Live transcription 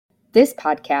This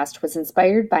podcast was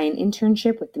inspired by an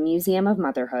internship with the Museum of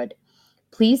Motherhood.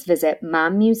 Please visit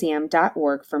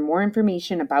mommuseum.org for more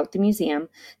information about the museum,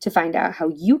 to find out how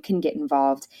you can get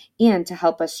involved, and to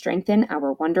help us strengthen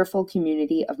our wonderful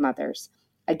community of mothers.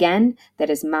 Again, that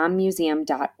is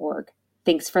mommuseum.org.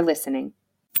 Thanks for listening.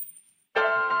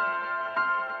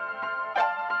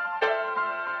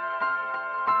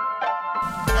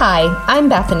 Hi, I'm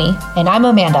Bethany. And I'm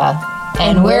Amanda.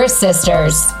 And we're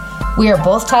sisters. We are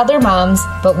both toddler moms,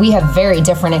 but we have very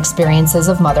different experiences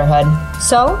of motherhood.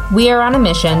 So, we are on a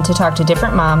mission to talk to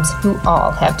different moms who all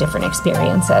have different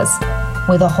experiences.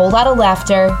 With a whole lot of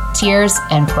laughter, tears,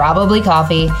 and probably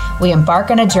coffee, we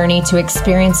embark on a journey to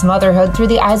experience motherhood through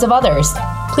the eyes of others.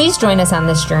 Please join us on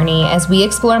this journey as we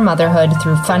explore motherhood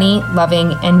through funny,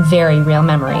 loving, and very real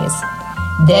memories.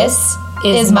 This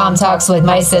is Mom Talks with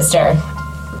my sister.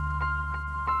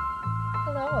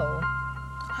 Hello.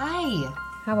 Hi.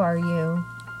 How are you?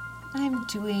 I'm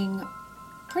doing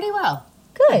pretty well.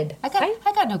 Good. I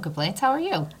got no complaints. How are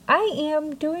you?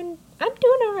 I'm doing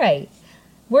all right.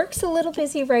 Work's a little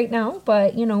busy right now,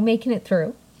 but, making it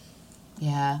through.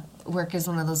 Yeah, work is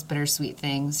one of those bittersweet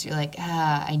things. You're like,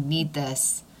 I need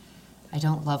this. I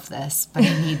don't love this, but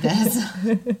I need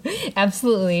this.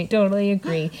 Absolutely. Totally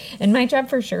agree. And my job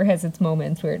for sure has its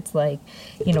moments where it's like,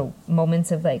 moments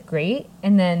of like great,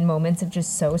 and then moments of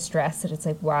just so stressed that it's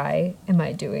like, why am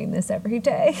I doing this every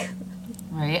day?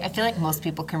 Right? I feel like most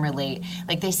people can relate.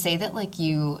 Like, they say that, like,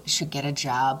 you should get a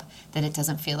job that it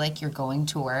doesn't feel like you're going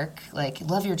to work. Like,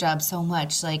 love your job so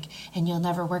much, like, and you'll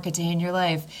never work a day in your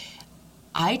life.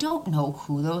 I don't know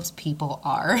who those people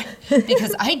are,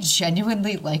 because I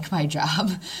genuinely like my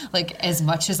job, like, as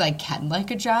much as I can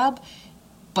like a job,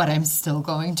 but I'm still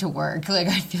going to work. Like,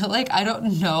 I feel like I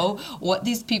don't know what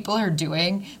these people are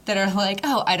doing that are like,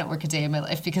 oh, I don't work a day in my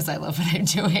life because I love what I'm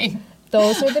doing.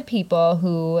 Those are the people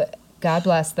who, God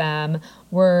bless them,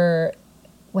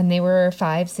 when they were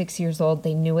 5, 6 years old,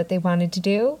 they knew what they wanted to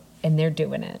do, and they're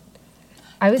doing it.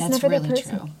 I was never that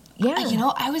person. True. Yeah.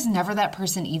 I was never that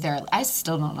person either. I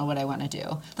still don't know what I want to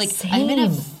do. Like, Same. I'm in a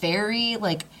very,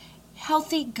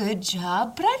 healthy, good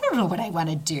job, but I don't know what I want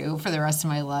to do for the rest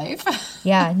of my life.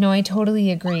 Yeah, no, I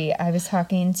totally agree. I was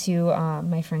talking to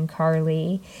my friend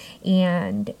Carly,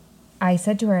 and I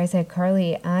said to her,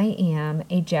 Carly, I am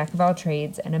a jack of all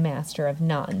trades and a master of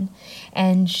none.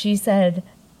 And she said,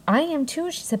 I am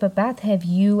too. She said, but Beth, have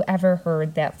you ever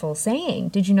heard that full saying?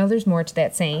 Did you know there's more to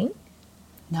that saying?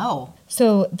 No.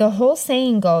 So the whole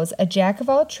saying goes, a jack of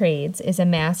all trades is a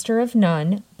master of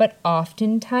none, but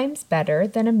oftentimes better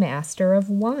than a master of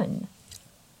one.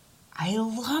 I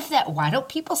love that. Why don't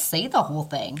people say the whole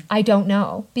thing? I don't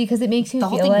know, because it makes you feel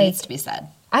like... The whole thing needs to be said.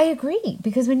 I agree,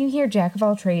 because when you hear jack of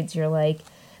all trades, you're like,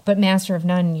 but master of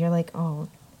none, you're like, oh,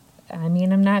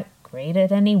 I'm not great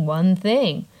at any one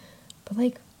thing.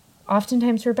 But,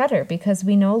 oftentimes we're better because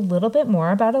we know a little bit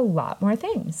more about a lot more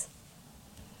things.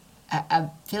 I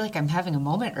feel like I'm having a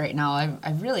moment right now.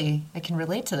 I can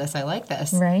relate to this. I like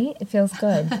this. Right? It feels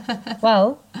good.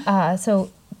 Well, so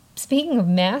speaking of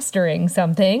mastering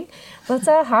something, let's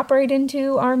hop right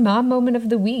into our mom moment of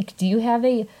the week. Do you have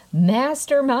a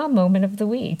master mom moment of the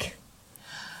week?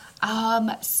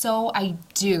 So I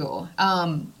do.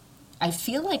 I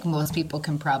feel like most people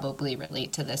can probably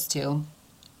relate to this too.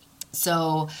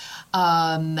 So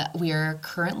we are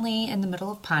currently in the middle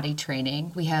of potty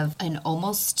training. We have an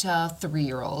almost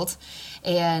 3-year-old,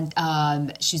 and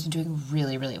she's been doing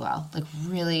really, really well,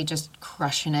 really just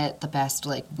crushing it the past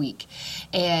week.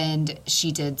 And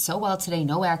she did so well today,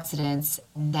 no accidents.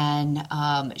 And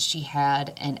then she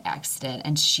had an accident,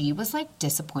 and she was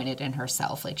disappointed in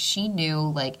herself. She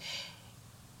knew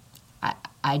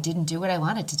I didn't do what I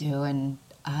wanted to do, and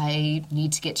I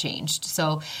need to get changed.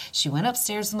 So she went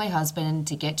upstairs with my husband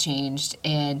to get changed.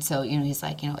 And so, he's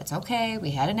like, it's okay. We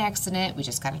had an accident. We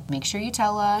just got to make sure you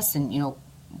tell us. And,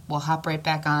 we'll hop right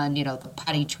back on, the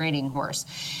potty training horse.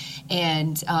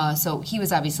 And so he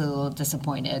was obviously a little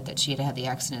disappointed that she had had the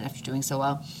accident after doing so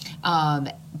well.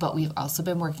 But we've also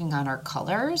been working on our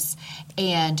colors.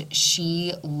 And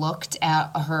she looked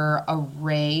at her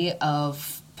array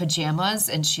of pajamas,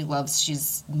 and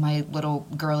she's my little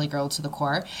girly girl to the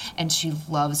core, and she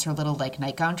loves her little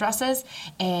nightgown dresses,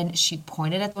 and she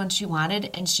pointed at the one she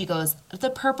wanted, and she goes, the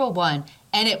purple one,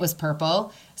 and it was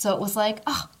purple. So it was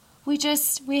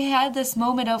we had this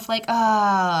moment of we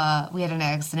had an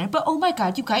accident, but oh my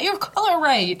God, you got your color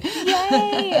right.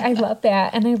 Yay. I love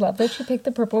that. And I love that you picked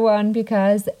the purple one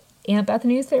because Aunt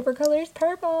Bethany's favorite color is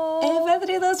purple. Aunt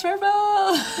Bethany loves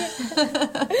purple.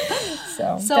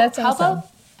 So that's awesome.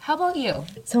 How about you?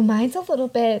 So mine's a little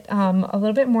bit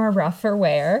more rough for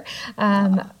wear.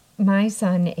 my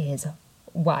son is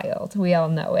wild. We all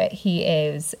know it. He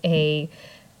is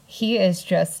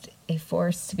just a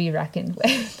force to be reckoned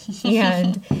with.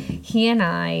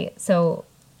 And so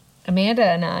Amanda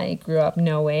and I grew up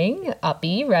knowing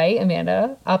Uppy, right?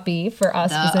 Amanda, Uppy for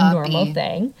us was a normal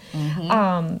thing.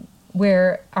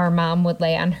 Where our mom would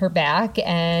lay on her back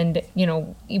and,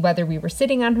 whether we were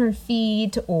sitting on her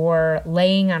feet or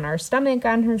laying on our stomach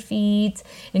on her feet,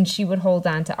 and she would hold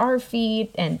on to our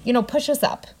feet and, push us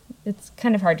up. It's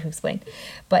kind of hard to explain.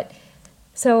 But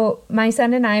so my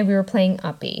son and I, we were playing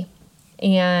Uppy,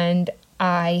 and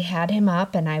I had him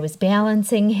up and I was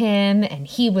balancing him, and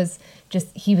he was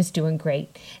doing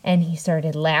great. And he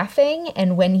started laughing,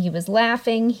 and when he was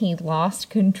laughing, he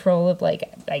lost control of,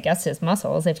 I guess his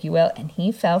muscles, if you will, and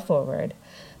he fell forward,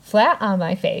 flat on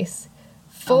my face,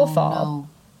 full fall. No.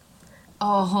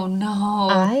 Oh, no.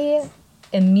 I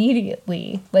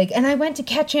immediately, and I went to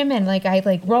catch him, and,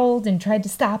 I, rolled and tried to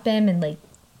stop him and,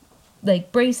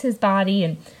 brace his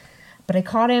body, but I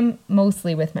caught him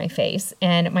mostly with my face,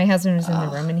 and my husband was in the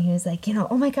room, and he was like,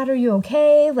 oh my God, are you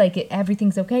okay?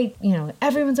 Everything's okay.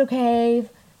 Everyone's okay.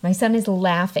 My son is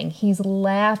laughing. He's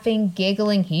laughing,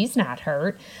 giggling. He's not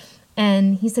hurt.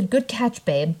 And he said, good catch,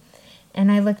 babe.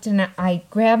 And I looked and I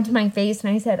grabbed my face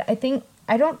and I said,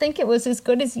 I don't think it was as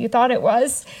good as you thought it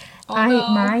was. No.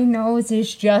 My nose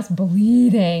is just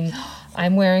bleeding.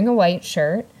 I'm wearing a white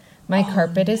shirt. My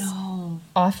carpet is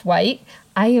off-white.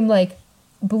 I am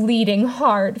bleeding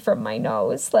hard from my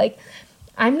nose.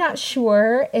 I'm not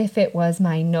sure if it was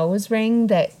my nose ring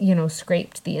that,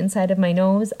 scraped the inside of my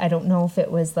nose. I don't know if it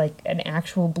was an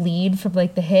actual bleed from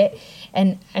the hit.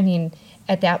 And I mean,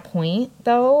 at that point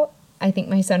though, I think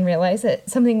my son realized that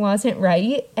something wasn't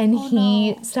right, and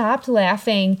he stopped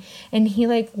laughing, and he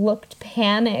looked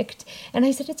panicked, and I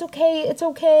said, it's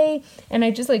okay. And I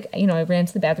just I ran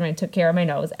to the bathroom, I took care of my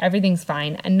nose. Everything's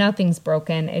fine and nothing's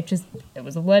broken. It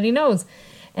was a bloody nose.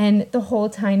 And the whole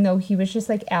time though, he was just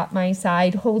at my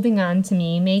side, holding on to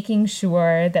me, making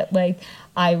sure that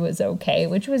I was okay,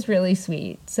 which was really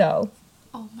sweet. So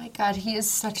Oh my God, he is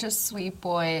such a sweet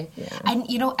boy. Yeah. And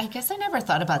I guess I never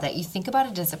thought about that. You think about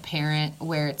it as a parent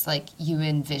where it's you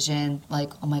envision oh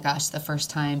my gosh, the first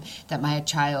time that my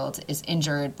child is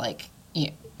injured,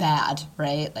 bad,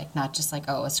 right? Not just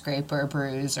a scrape or a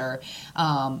bruise or,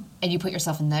 and you put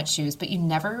yourself in that shoes, but you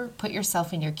never put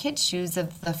yourself in your kid's shoes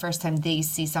of the first time they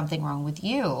see something wrong with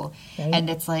you. Right. And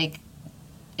it's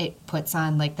it puts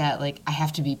on that, I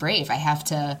have to be brave. I have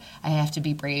to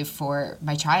be brave for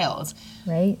my child.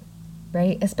 Right.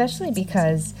 Especially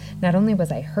because not only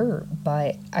was I hurt,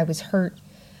 but I was hurt,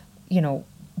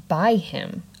 by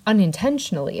him,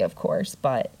 unintentionally, of course,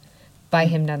 but by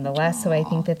him nonetheless. So I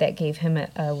think that gave him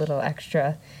a little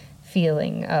extra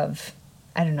feeling of,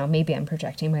 I don't know, maybe I'm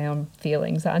projecting my own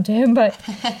feelings onto him, but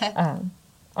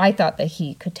I thought that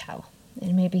he could tell.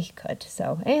 And maybe he could.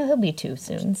 So he'll be 2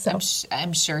 soon. So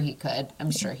I'm sure he could.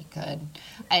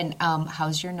 And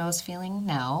how's your nose feeling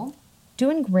now?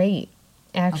 Doing great,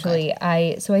 actually.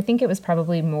 Okay. I think it was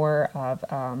probably more of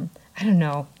I don't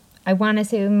know. I want to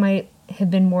say it might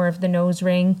have been more of the nose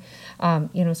ring,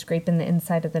 scraping the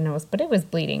inside of the nose, but it was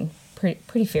bleeding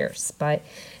pretty fierce. But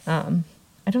I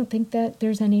don't think that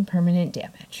there's any permanent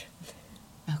damage.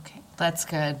 Okay, that's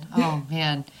good. Oh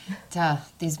man,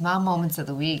 these mom moments of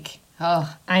the week.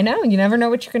 Oh, I know. You never know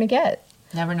what you're going to get.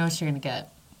 Never know what you're going to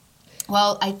get.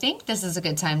 Well, I think this is a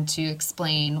good time to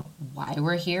explain why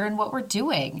we're here and what we're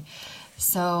doing.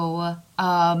 So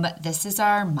this is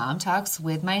our Mom Talks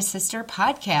with My Sister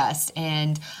podcast,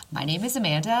 and my name is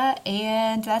Amanda,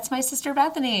 and that's my sister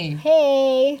Bethany.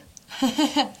 Hey!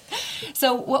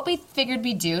 So what we figured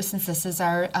we'd do, since this is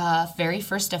our very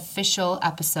first official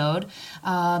episode,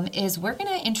 is we're going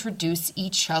to introduce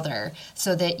each other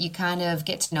so that you kind of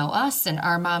get to know us and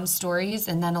our mom stories.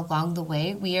 And then along the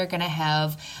way, we are going to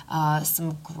have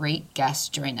some great guests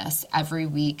join us every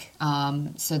week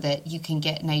so that you can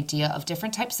get an idea of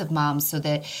different types of moms so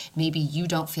that maybe you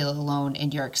don't feel alone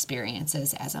in your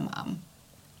experiences as a mom.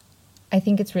 I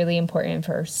think it's really important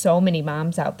for so many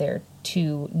moms out there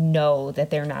to know that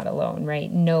they're not alone,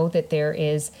 right? Know that there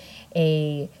is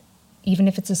even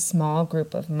if it's a small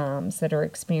group of moms that are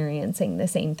experiencing the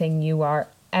same thing you are,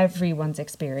 everyone's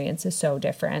experience is so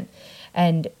different.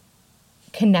 And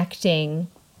connecting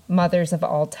mothers of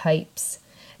all types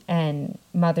and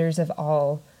mothers of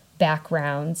all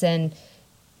backgrounds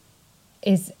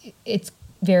it's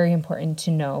very important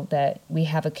to know that we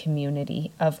have a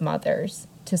community of mothers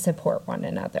to support one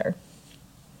another.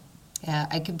 Yeah,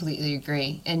 I completely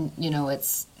agree. And,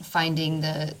 it's finding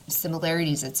the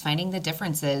similarities, it's finding the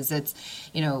differences, it's,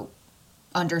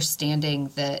 understanding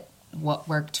that what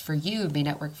worked for you may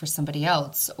not work for somebody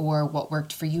else, or what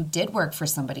worked for you did work for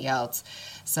somebody else.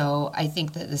 So I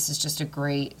think that this is just a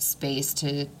great space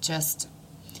to just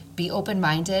be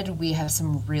open-minded. We have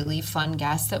some really fun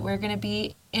guests that we're going to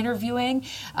be interviewing,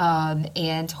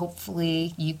 and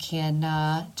hopefully you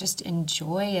can just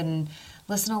enjoy and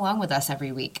listen along with us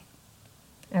every week.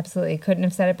 Absolutely. Couldn't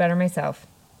have said it better myself.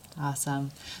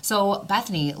 Awesome. So,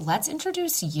 Bethany, let's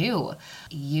introduce you.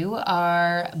 You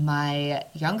are my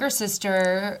younger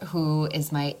sister, who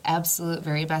is my absolute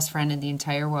very best friend in the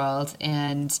entire world.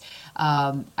 And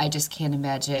I just can't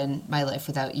imagine my life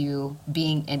without you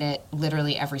being in it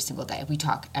literally every single day. We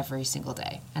talk every single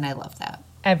day, and I love that.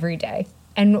 Every day.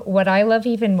 And what I love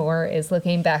even more is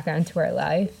looking back onto our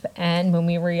life and when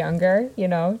we were younger,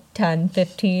 10,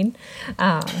 15,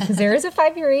 because there is a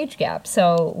 5-year age gap.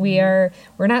 So we're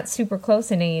not super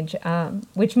close in age,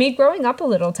 which made growing up a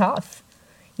little tough.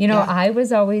 I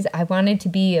wanted to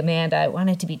be Amanda. I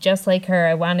wanted to be just like her.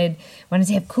 I wanted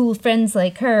to have cool friends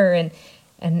like her.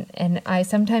 And I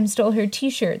sometimes stole her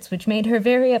T-shirts, which made her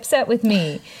very upset with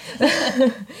me.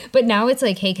 But now it's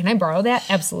like, hey, can I borrow that?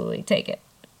 Absolutely, take it.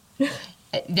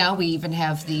 Now we even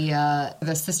have the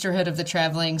Sisterhood of the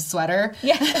Traveling sweater.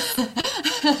 Yes.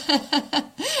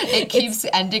 It keeps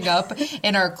ending up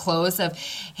in our clothes of,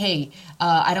 hey,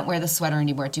 I don't wear the sweater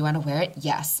anymore. Do you want to wear it?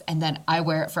 Yes. And then I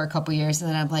wear it for a couple years,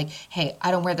 and then I'm like, hey,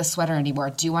 I don't wear the sweater anymore.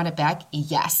 Do you want it back?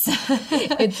 Yes.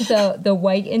 It's the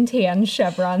white and tan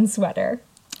chevron sweater.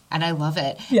 And I love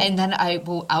it. Yeah. And then I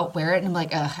will outwear it, and I'm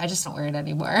like, I just don't wear it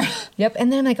anymore. Yep. And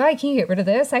then I'm like, I can't get rid of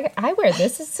this. I wear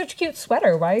this. It's such a cute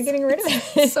sweater. Why are you getting rid of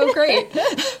it? So great.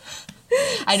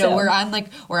 I know, we're on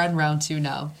round 2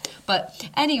 now. But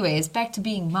anyways, back to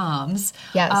being moms.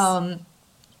 Yes.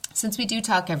 Since we do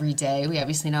talk every day, we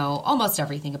obviously know almost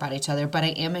everything about each other, but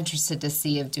I am interested to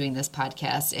see if doing this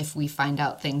podcast, if we find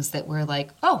out things that we're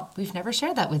like, oh, we've never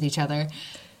shared that with each other.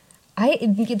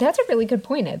 That's a really good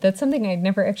point. That's something I'd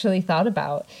never actually thought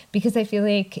about, because I feel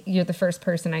like you're the first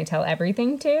person I tell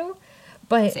everything to.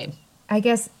 But Same. I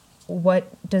guess, what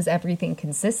does everything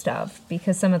consist of?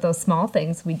 Because some of those small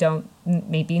things we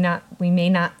may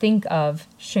not think of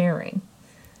sharing.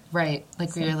 Right.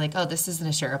 Like we were like, oh, this isn't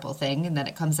a shareable thing. And then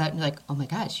it comes out and you're like, oh my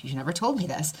gosh, you never told me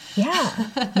this. Yeah.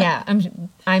 Yeah.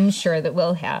 I'm sure that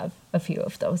we'll have a few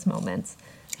of those moments.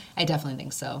 I definitely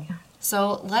think so. Yeah.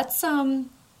 So let's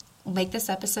make this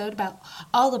episode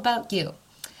all about you.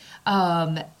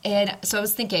 And so I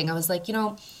was thinking, I was like,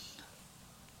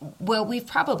 well, we've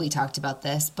probably talked about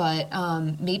this, but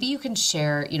maybe you can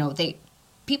share,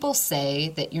 people say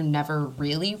that you're never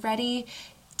really ready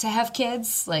to have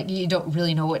kids. Like, you don't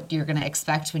really know what you're going to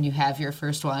expect when you have your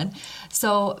first one.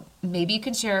 So maybe you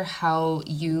can share how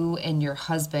you and your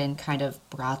husband kind of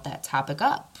brought that topic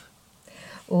up.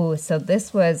 Oh, so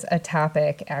this was a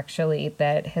topic actually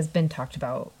that has been talked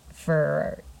about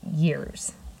for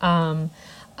years.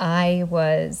 I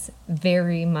was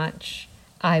very much,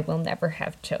 I will never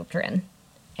have children.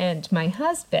 And my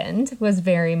husband was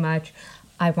very much,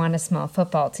 I want a small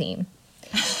football team.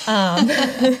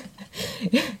 At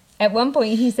one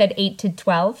point he said 8 to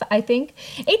 12, I think.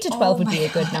 8 to 12 would be a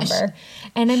good number.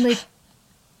 And I'm like,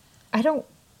 I don't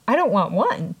want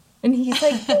one. And he's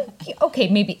like, okay,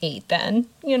 maybe 8 then,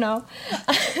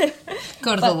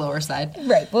 Go to the lower side.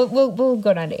 Right. We'll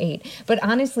go down to 8. But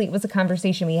honestly, it was a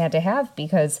conversation we had to have,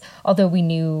 because although we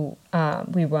knew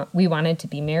we wanted to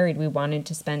be married, we wanted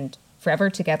to spend forever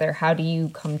together, how do you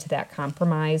come to that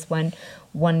compromise when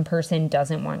one person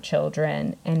doesn't want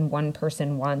children and one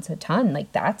person wants a ton?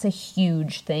 Like, that's a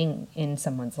huge thing in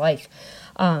someone's life.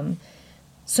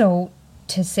 So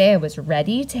to say I was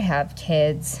ready to have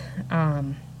kids,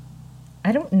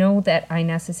 I don't know that I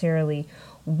necessarily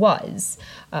was.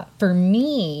 For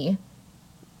me,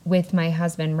 with my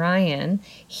husband, Ryan,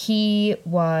 he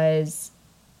and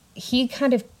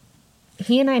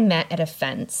I met at a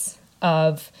fence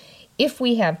of, if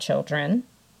we have children,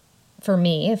 for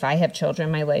me, if I have children,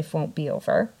 my life won't be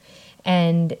over.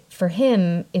 And for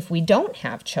him, if we don't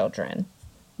have children,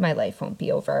 my life won't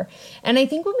be over. And I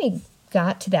think when we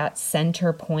got to that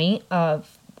center point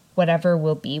of whatever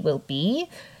will be,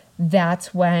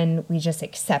 that's when we just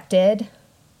accepted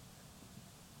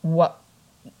what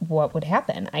would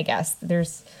happen, I guess.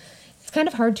 It's kind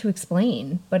of hard to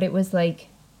explain, but it was like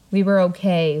we were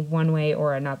okay one way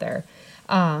or another.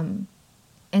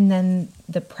 And then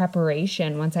the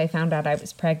preparation, once I found out I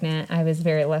was pregnant, I was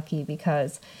very lucky,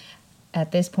 because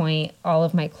at this point, all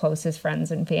of my closest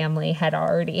friends and family had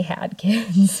already had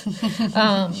kids.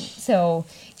 So,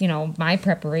 my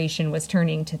preparation was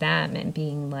turning to them and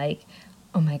being like,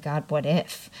 oh my God, what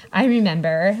if? I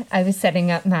remember I was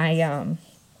setting up my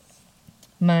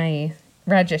my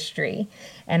registry,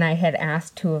 and I had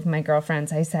asked two of my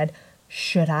girlfriends, I said,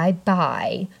 should I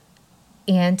buy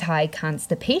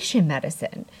anti-constipation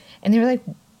medicine? And they were like,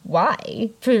 why?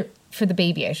 For the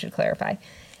baby, I should clarify.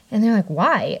 And they're like,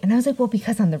 why? And I was like, well,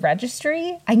 because on the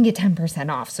registry, I can get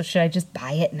 10% off. So should I just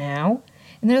buy it now?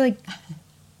 And they're like,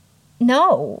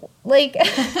 no. Like,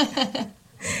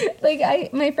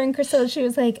 my friend Crystal, she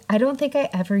was like, I don't think I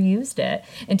ever used it.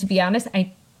 And to be honest,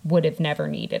 I would have never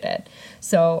needed it.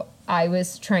 So I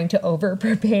was trying to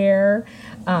over-prepare.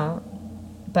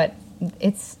 But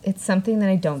it's something that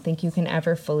I don't think you can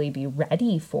ever fully be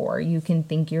ready for. You can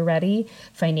think you're ready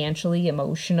financially,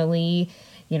 emotionally,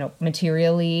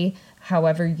 materially,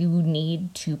 however you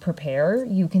need to prepare.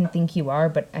 You can think you are,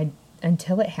 but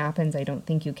until it happens, I don't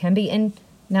think you can be. And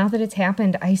now that it's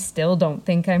happened, I still don't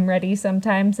think I'm ready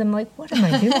sometimes. I'm like, what am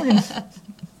I doing?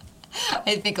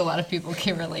 I think a lot of people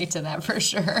can relate to that for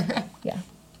sure. Yeah.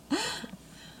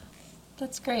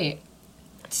 That's great.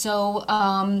 So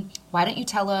why don't you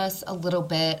tell us a little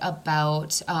bit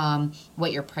about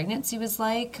what your pregnancy was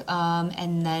like,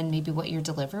 and then maybe what your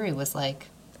delivery was like?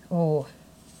 Oh,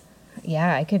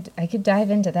 yeah, I could dive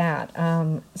into that.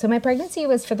 So my pregnancy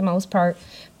was, for the most part,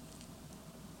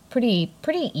 pretty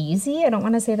easy. I don't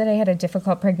want to say that I had a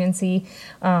difficult pregnancy.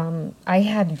 I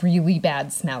had really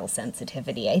bad smell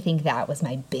sensitivity. I think that was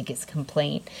my biggest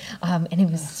complaint. And it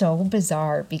was so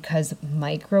bizarre because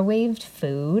microwaved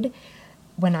food,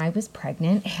 when I was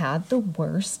pregnant, had the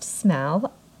worst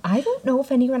smell. I don't know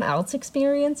if anyone else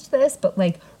experienced this, but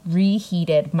like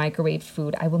reheated microwaved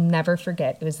food, I will never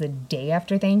forget. It was the day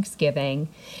after Thanksgiving,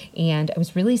 and I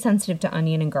was really sensitive to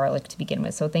onion and garlic to begin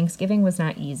with, so Thanksgiving was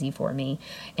not easy for me.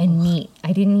 And meat,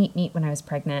 I didn't eat meat when I was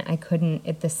pregnant. I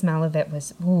couldn't, the smell of it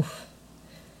was, oof.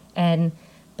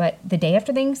 But the day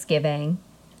after Thanksgiving,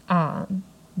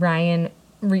 Ryan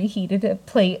reheated a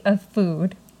plate of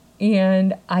food,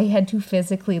 and I had to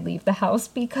physically leave the house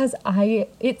because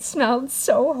it smelled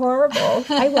so horrible.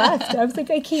 I left. I was like,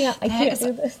 I can't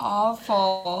do this.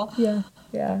 Awful.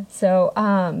 Yeah. So,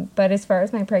 but as far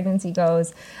as my pregnancy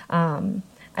goes, I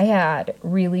had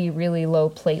really, really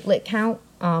low platelet count,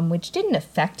 which didn't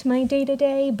affect my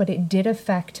day-to-day, but it did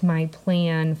affect my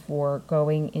plan for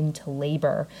going into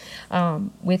labor.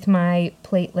 With my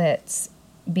platelets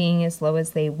being as low as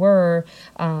they were,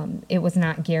 it was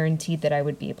not guaranteed that I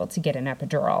would be able to get an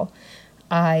epidural.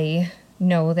 I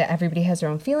know that everybody has their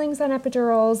own feelings on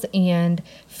epidurals, and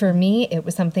for me, it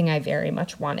was something I very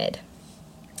much wanted.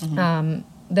 Mm-hmm.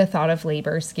 The thought of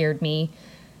labor scared me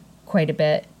quite a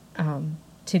bit,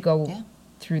 to go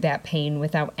through that pain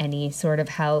without any sort of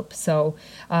help. So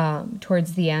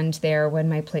towards the end there, when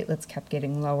my platelets kept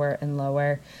getting lower and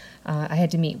lower, I had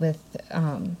to meet with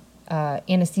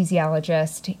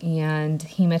anesthesiologist and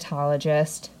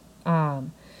hematologist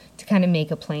to kind of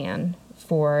make a plan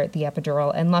for the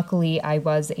epidural. And luckily, I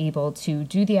was able to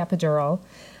do the epidural.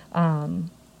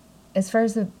 As far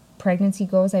as the pregnancy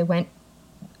goes, I went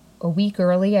a week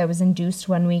early. I was induced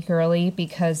 1 week early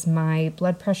because my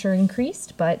blood pressure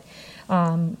increased. But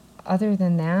other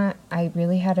than that, I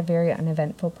really had a very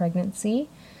uneventful pregnancy.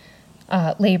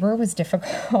 Labor was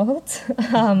difficult.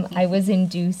 I was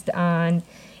induced on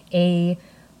a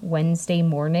Wednesday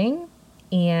morning,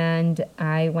 and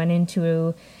I went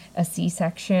into a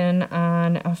C-section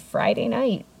on a Friday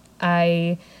night.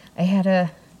 I had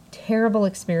a terrible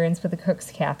experience with the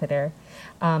Cook's catheter.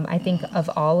 I think of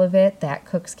all of it, that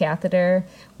Cook's catheter,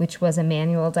 which was a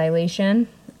manual dilation,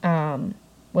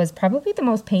 was probably the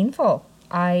most painful.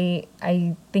 I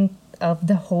think of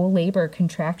the whole labor,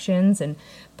 contractions and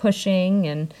pushing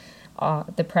and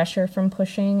the pressure from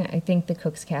pushing. I think the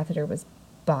Cook's catheter was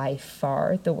by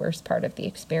far the worst part of the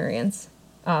experience.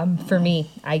 For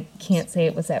me, I can't say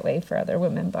it was that way for other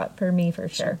women, but for me, for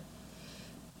sure.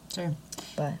 Sure.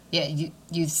 But yeah,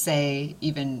 you say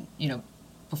even,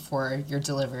 before your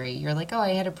delivery, you're like, oh, I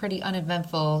had a pretty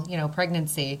uneventful,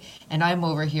 pregnancy. And I'm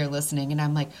over here listening and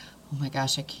I'm like, oh my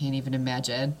gosh, I can't even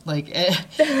imagine. Like,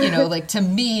 like to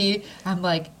me, I'm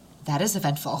like, that is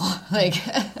eventful.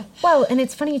 Well, and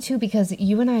it's funny too, because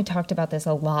you and I talked about this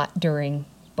a lot during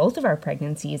both of our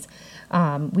pregnancies.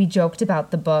 We joked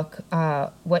about the book,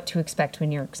 What to Expect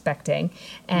When You're Expecting,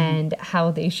 and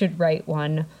how they should write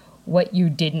one, What You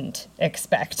Didn't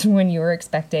Expect When You Were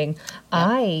Expecting. Yep.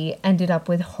 I ended up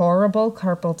with horrible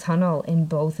carpal tunnel in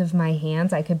both of my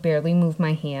hands. I could barely move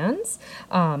my hands.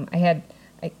 I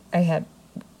had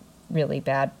really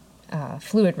bad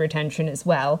fluid retention as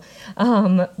well.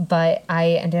 But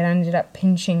it ended up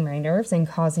pinching my nerves and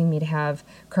causing me to have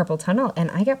carpal tunnel.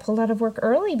 And I got pulled out of work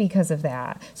early because of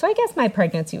that. So I guess my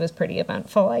pregnancy was pretty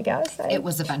eventful, I guess. It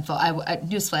was eventful.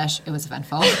 Newsflash, it was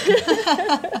eventful.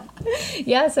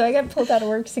 Yeah, so I got pulled out of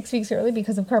work 6 weeks early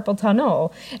because of carpal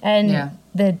tunnel. And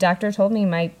the doctor told me,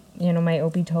 my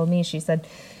OB told me, she said,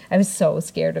 I was so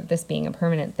scared of this being a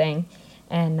permanent thing.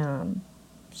 And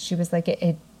she was like,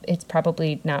 it's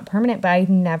probably not permanent, but I'd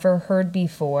never heard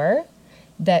before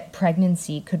that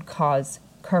pregnancy could cause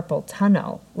carpal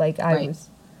tunnel. Like I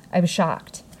was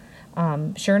shocked.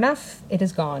 Sure enough, it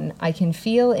is gone. I can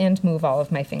feel and move all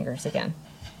of my fingers again.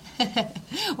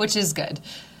 Which is good.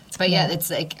 But yeah, it's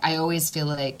like, I always feel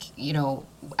like,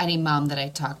 any mom that I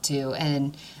talk to,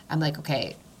 and I'm like,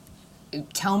 okay,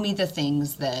 tell me the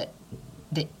things that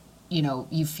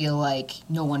you feel like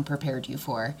no one prepared you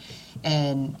for.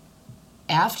 And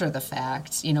after the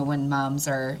fact, when moms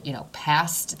are,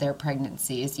 past their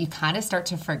pregnancies, you kind of start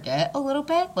to forget a little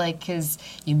bit, like, because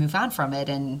you move on from it.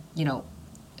 And,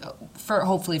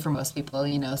 hopefully for most people,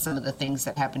 some of the things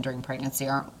that happen during pregnancy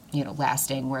aren't,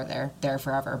 lasting where they're there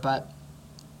forever. But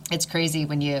it's crazy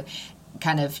when you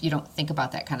you don't think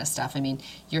about that kind of stuff. I mean,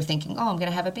 you're thinking, oh, I'm going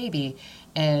to have a baby.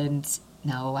 And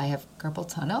no, I have carpal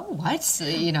tunnel. What?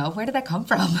 Where did that come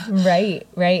from? Right.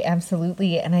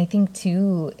 Absolutely. And I think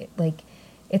too, like,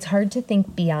 it's hard to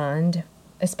think beyond,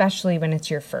 especially when it's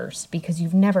your first, because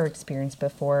you've never experienced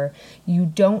before. You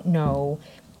don't know,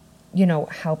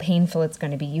 how painful it's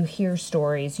going to be. You hear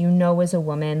stories, as a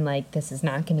woman, like, this is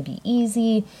not going to be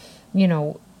easy,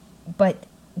 but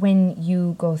when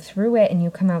you go through it and you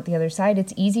come out the other side,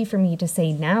 it's easy for me to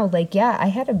say now, like, yeah, I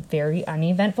had a very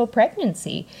uneventful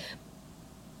pregnancy.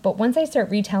 But once I start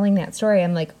retelling that story,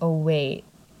 I'm like, oh, wait,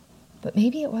 but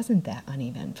maybe it wasn't that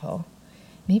uneventful.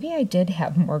 Maybe I did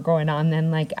have more going on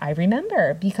than, like, I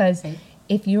remember. Because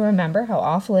if you remember how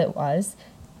awful it was,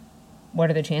 what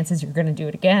are the chances you're going to do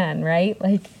it again, right?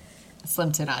 Like,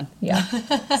 slim to none. Yeah.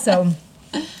 So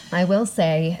I will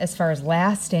say, as far as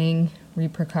lasting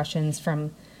repercussions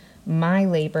from my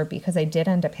labor, because I did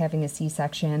end up having a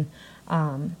C-section,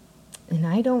 and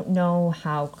I don't know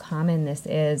how common this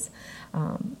is.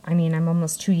 I mean, I'm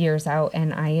almost 2 years out,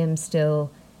 and I am still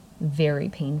very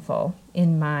painful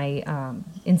in my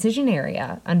incision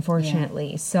area,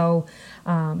 unfortunately. Yeah. So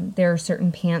there are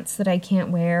certain pants that I can't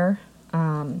wear.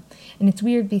 And it's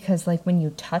weird because, like, when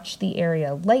you touch the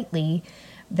area lightly,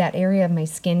 that area of my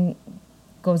skin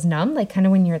goes numb, like kind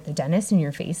of when you're at the dentist and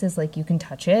your face is like, you can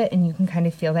touch it and you can kind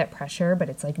of feel that pressure, but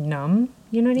it's like numb,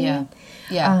 you know what I mean?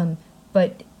 Yeah.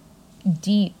 But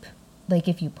deep, like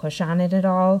if you push on it at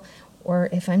all, or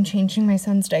if I'm changing my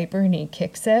son's diaper and he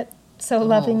kicks it so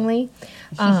lovingly,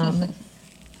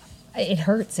 it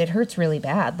hurts really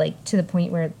bad, like to the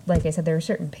point where, like I said, there are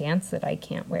certain pants that I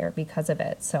can't wear because of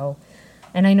it. So,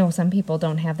 and I know some people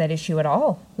don't have that issue at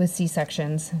all with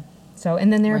C-sections. So,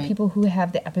 and then there are people who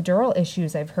have the epidural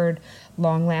issues. I've heard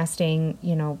long-lasting,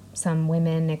 some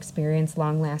women experience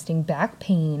long-lasting back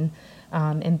pain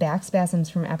and back spasms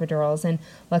from epidurals. And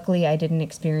luckily I didn't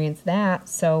experience that.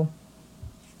 So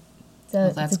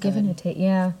it's a give and a take.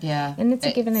 Yeah. Yeah. And it's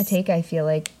a give and a take. I feel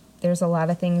like there's a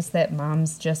lot of things that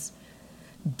moms just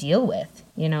deal with,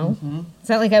 Mm-hmm. It's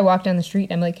not like I walk down the street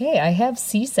and I'm like, hey, I have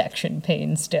C-section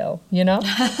pain still,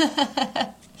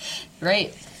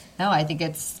 Right. No, I think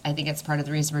it's part of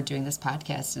the reason we're doing this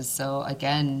podcast is so,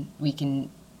 again, we can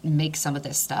make some of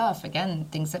this stuff, again,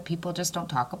 things that people just don't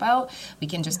talk about. We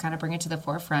can just kind of bring it to the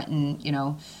forefront and,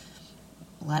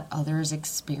 let others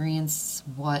experience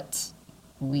what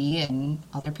we and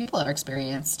other people have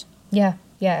experienced. Yeah,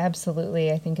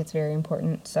 absolutely. I think it's very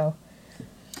important. So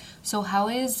how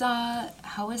is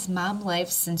mom life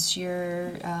since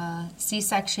your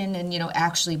C-section and,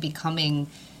 actually becoming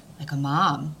like a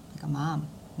mom? A mom.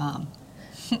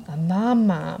 A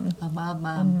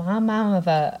mom of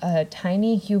a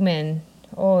tiny human.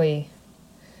 Oy.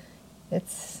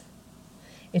 It's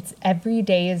every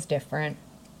day is different.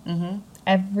 Mm-hmm.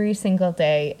 Every single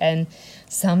day. And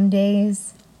some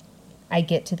days I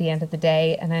get to the end of the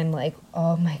day and I'm like,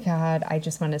 oh my God, I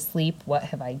just want to sleep. What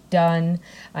have I done?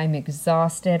 I'm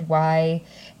exhausted. Why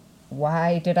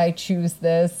did I choose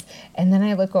this? And then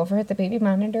I look over at the baby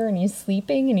monitor and he's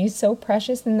sleeping and he's so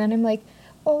precious. And then I'm like,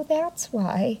 oh, that's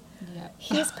why. Yeah.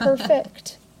 He's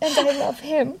perfect and I love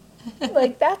him.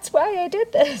 Like, that's why I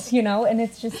did this, And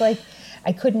it's just like,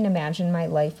 I couldn't imagine my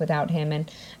life without him.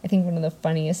 And I think one of the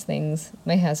funniest things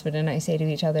my husband and I say to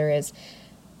each other is,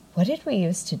 what did we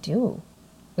used to do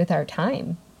with our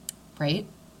time? Right.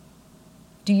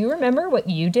 Do you remember what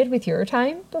you did with your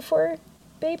time before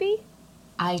baby?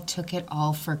 I took it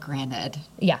all for granted.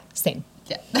 Yeah, same.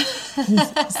 Yeah.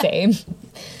 Same.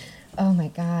 Oh my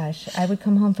gosh. I would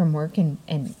come home from work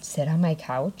and sit on my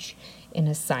couch in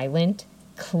a silent,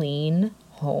 clean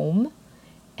home,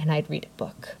 and I'd read a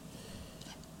book.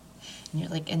 And you're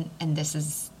like, and this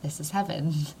is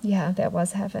heaven. Yeah, that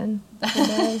was heaven.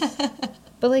 It was.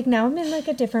 But like now I'm in like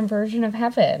a different version of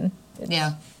heaven. It's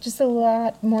Yeah. just a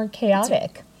lot more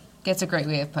chaotic. It's a great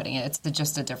way of putting it. It's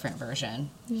just a different version.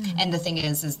 And the thing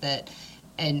is that,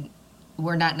 and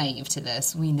we're not naive to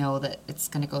this. We know that it's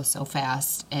going to go so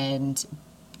fast, and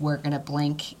we're going to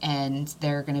blink, and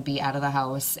they're going to be out of the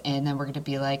house, and then we're going to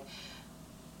be like,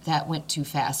 that went too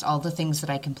fast. All the things that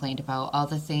I complained about, all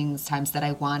the times that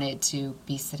I wanted to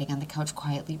be sitting on the couch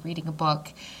quietly reading a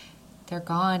book, they're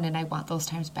gone, and I want those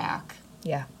times back.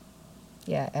 Yeah.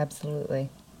 Yeah, absolutely.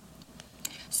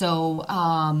 So,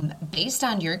 based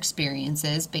on your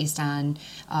experiences, based on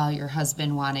your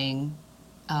husband wanting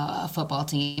a football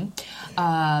team,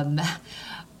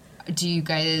 do you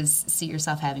guys see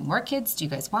yourself having more kids? Do you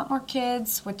guys want more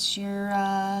kids? What's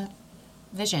your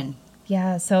vision?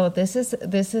 Yeah, so this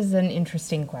is an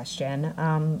interesting question.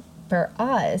 For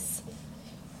us,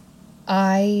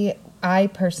 I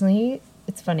personally,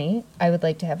 it's funny, I would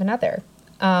like to have another.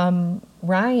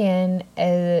 Ryan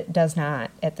does not,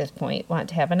 at this point, want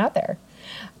to have another.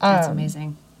 That's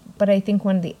amazing. But I think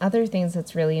one of the other things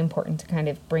that's really important to kind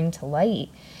of bring to light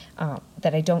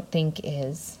that I don't think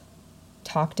is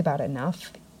talked about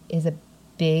enough is a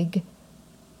big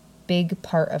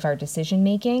part of our decision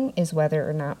making is whether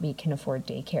or not we can afford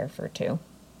daycare for two.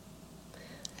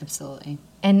 Absolutely.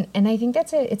 And I think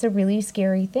it's a really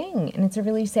scary thing, and it's a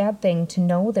really sad thing to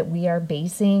know that we are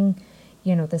basing,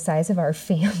 the size of our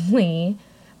family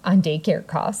on daycare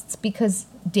costs, because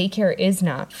daycare is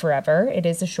not forever. It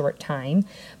is a short time,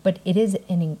 but it is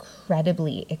an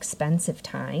incredibly expensive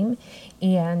time.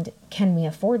 And can we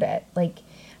afford it? Like,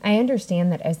 I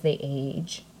understand that as they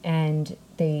age and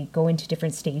they go into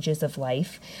different stages of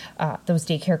life, those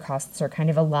daycare costs are kind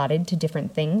of allotted to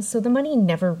different things. So the money you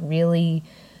never really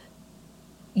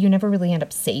end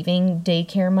up saving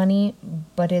daycare money,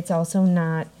 but it's also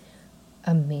not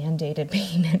a mandated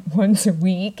payment once a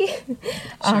week.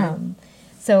 Sure.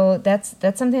 So that's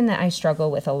something that I struggle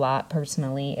with a lot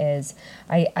personally is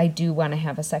I do want to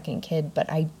have a second kid,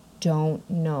 but I don't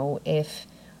know if,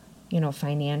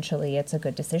 financially it's a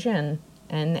good decision.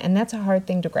 And that's a hard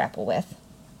thing to grapple with.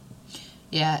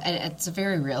 Yeah, it's a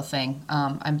very real thing.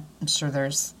 I'm sure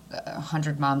there's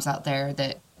 100 moms out there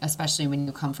that, especially when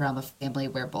you come from a family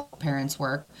where both parents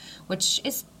work, which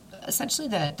is essentially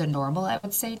the normal, I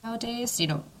would say, nowadays,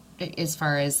 as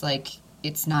far as like,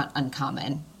 it's not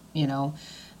uncommon,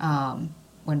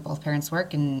 when both parents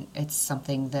work, and it's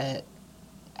something that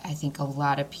I think a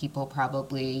lot of people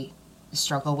probably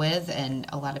struggle with, and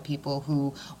a lot of people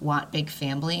who want big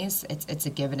families, it's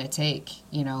a give and a take,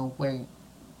 where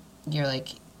you're like,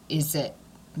 is it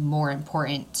more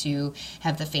important to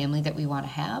have the family that we want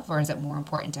to have, or is it more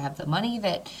important to have the money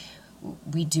that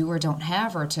we do or don't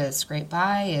have, or to scrape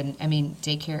by? And I mean,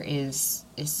 daycare is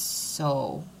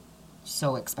so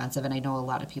expensive, and I know a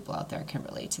lot of people out there can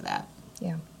relate to that.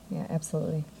 Yeah,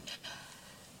 absolutely.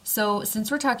 So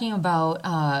since we're talking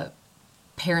about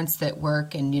parents that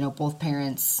work, and both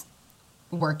parents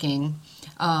working,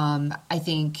 I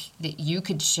think that you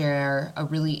could share a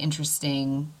really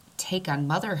interesting take on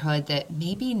motherhood that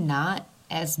maybe not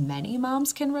as many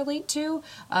moms can relate to,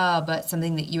 but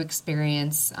something that you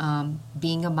experience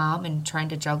being a mom and trying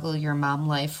to juggle your mom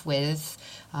life with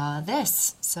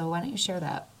this. So why don't you share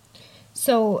that?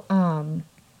 So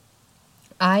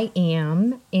I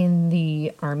am in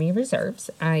the Army Reserves.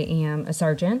 I am a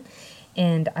sergeant,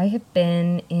 and I have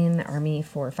been in the Army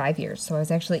for 5 years. So I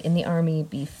was actually in the Army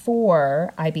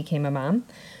before I became a mom.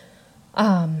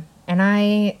 And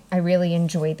I really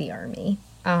enjoyed the Army.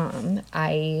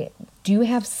 I do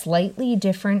have slightly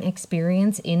different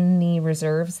experience in the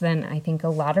reserves than I think a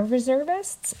lot of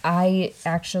reservists. I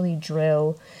actually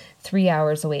drill 3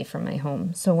 hours away from my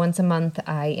home. So once a month,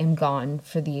 I am gone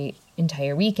for the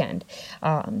entire weekend.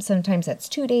 Sometimes that's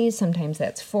 2 days, sometimes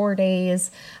that's 4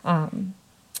 days. Every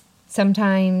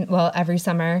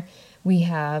summer, we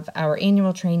have our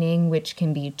annual training, which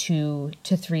can be 2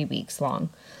 to 3 weeks long.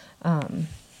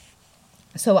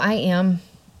 So I am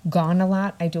gone a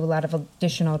lot. I do a lot of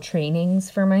additional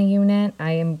trainings for my unit.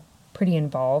 I am pretty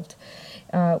involved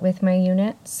with my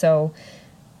unit. So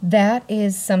that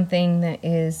is something that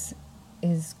is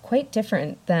quite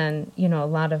different than, a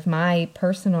lot of my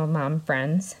personal mom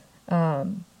friends. I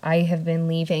have been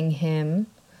leaving him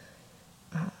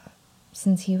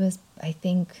since he was, I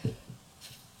think,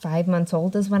 5 months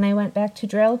old is when I went back to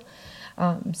drill.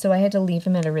 So I had to leave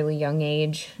him at a really young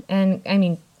age. And I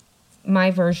mean,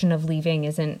 my version of leaving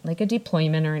isn't like a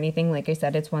deployment or anything. Like I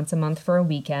said, it's once a month for a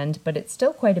weekend, but it's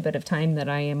still quite a bit of time that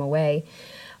I am away.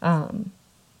 And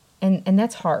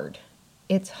that's hard.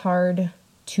 It's hard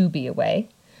to be away.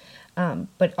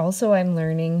 But also I'm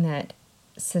learning that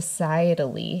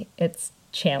societally it's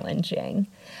challenging.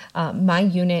 My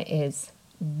unit is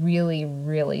really,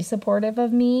 really supportive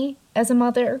of me as a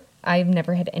mother. I've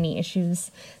never had any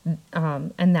issues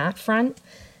on that front,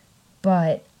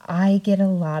 but I get a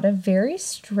lot of very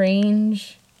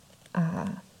strange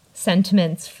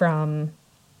sentiments from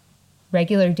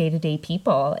regular day-to-day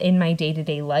people in my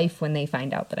day-to-day life when they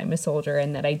find out that I'm a soldier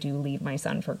and that I do leave my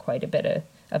son for quite a bit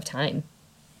of time.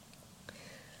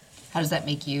 How does that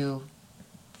make you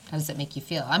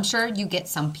feel? I'm sure you get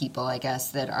some people, I guess,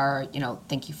 that are,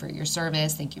 thank you for your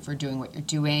service, thank you for doing what you're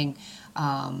doing,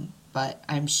 but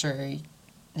I'm sure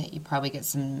that you probably get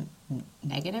some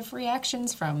negative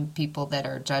reactions from people that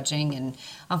are judging, and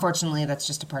unfortunately that's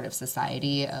just a part of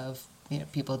society of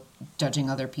people judging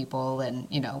other people and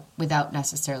without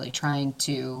necessarily trying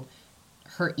to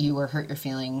hurt you or hurt your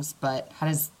feelings. But how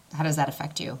does that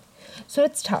affect you? So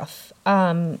it's tough.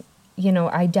 I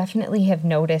definitely have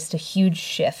noticed a huge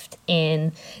shift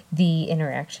in the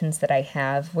interactions that I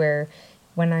have, where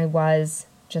when I was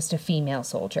just a female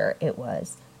soldier, it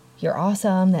was, you're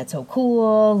awesome, that's so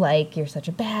cool, like, you're such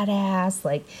a badass,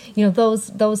 like,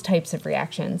 those types of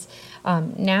reactions.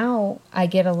 Now I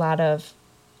get a lot of,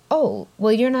 oh,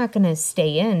 well, you're not going to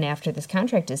stay in after this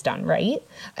contract is done, right?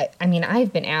 I mean,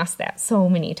 I've been asked that so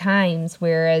many times,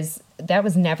 whereas that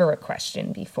was never a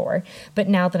question before. But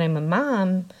now that I'm a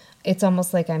mom, it's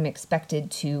almost like I'm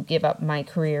expected to give up my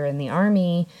career in the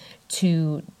Army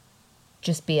to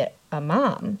just be a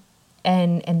mom.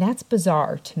 And that's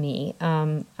bizarre to me.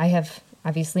 I have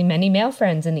obviously many male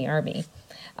friends in the Army.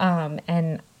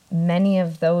 And many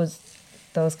of those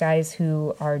guys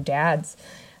who are dads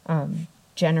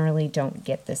generally don't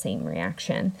get the same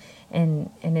reaction.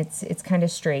 And it's kind of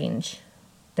strange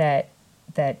that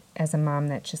as a mom,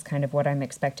 that's just kind of what I'm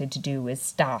expected to do, is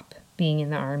stop being in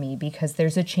the Army because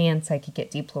there's a chance I could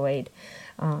get deployed.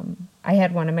 I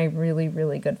had one of my really,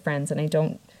 really good friends,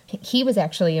 and he was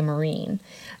actually a Marine.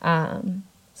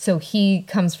 So he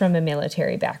comes from a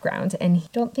military background, and I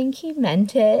don't think he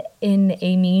meant it in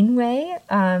a mean way.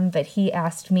 But he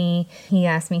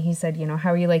said,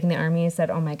 how are you liking the Army? I said,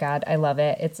 oh my God, I love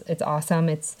it. It's awesome.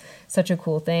 It's such a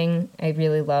cool thing. I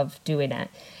really love doing it.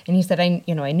 And he said, I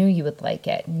knew you would like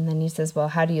it. And then he says, well,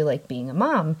 how do you like being a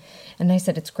mom? And I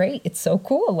said, it's great. It's so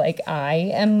cool. Like, I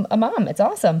am a mom. It's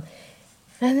awesome.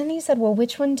 And then he said, well,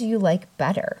 which one do you like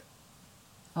better?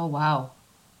 Oh, wow.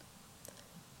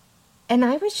 And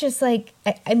I was just like,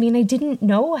 I mean, I didn't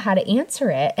know how to answer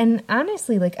it. And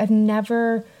honestly, like, I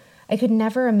could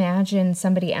never imagine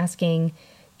somebody asking,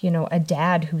 a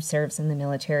dad who serves in the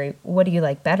military, what do you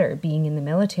like better, being in the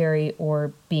military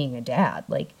or being a dad?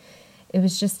 Like, it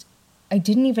was just, I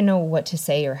didn't even know what to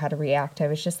say or how to react. I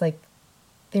was just like,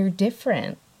 they're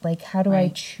different. Like, how do I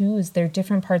choose? They're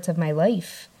different parts of my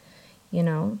life,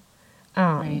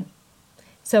 Right.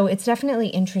 So it's definitely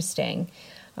interesting,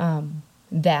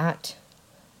 that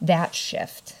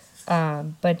shift.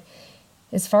 But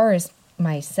as far as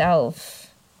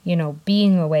myself,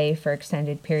 being away for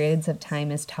extended periods of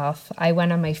time is tough. I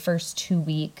went on my first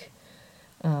 2-week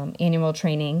annual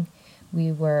training.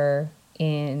 We were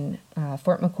in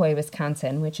Fort McCoy,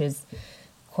 Wisconsin, which is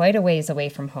quite a ways away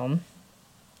from home.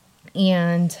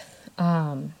 And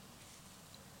my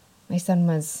son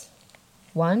was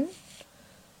 1.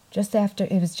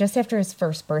 It was just after his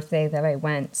first birthday that I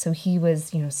went. So he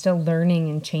was, still learning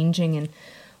and changing. And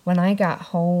when I got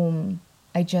home,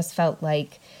 I just felt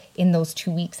like in those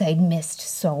 2 weeks I'd missed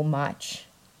so much.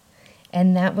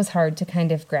 And that was hard to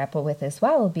kind of grapple with as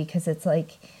well, because it's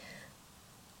like,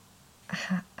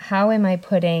 how am I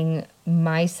putting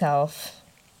myself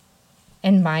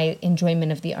and my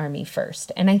enjoyment of the Army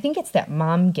first? And I think it's that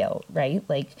mom guilt, right?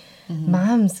 Like,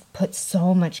 moms put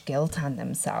so much guilt on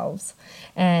themselves.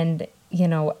 And,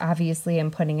 obviously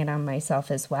I'm putting it on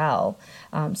myself as well.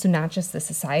 So not just the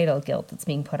societal guilt that's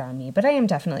being put on me, but I am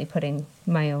definitely putting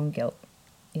my own guilt,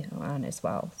 on as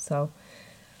well. So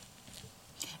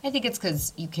I think it's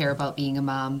because you care about being a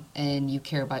mom, and you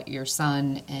care about your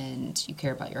son, and you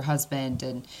care about your husband,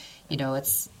 and,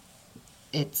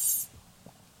 it's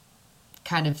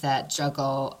kind of that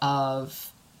juggle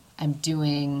of, I'm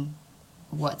doing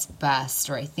what's best,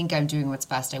 or I think I'm doing what's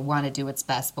best. I want to do what's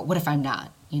best, but what if I'm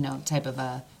not, type of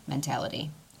a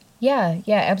mentality. Yeah,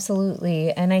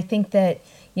 absolutely. And I think that,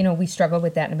 we struggle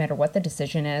with that no matter what the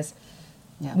decision is.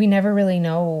 Yeah. we never really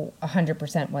know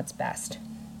 100% what's best.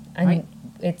 I mean,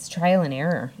 it's trial and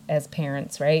error as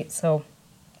parents, right? So,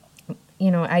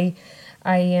 I'm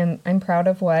proud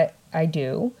of what I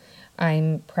do.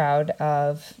 I'm proud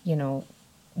of,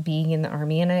 being in the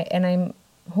Army, and I'm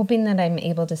hoping that I'm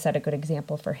able to set a good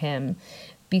example for him,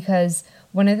 because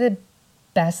one of the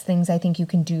best things I think you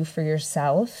can do for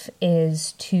yourself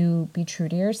is to be true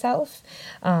to yourself.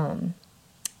 And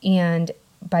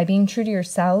by being true to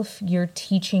yourself, you're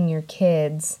teaching your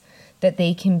kids that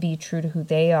they can be true to who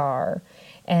they are,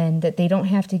 and that they don't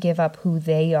have to give up who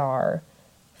they are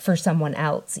for someone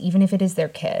else, even if it is their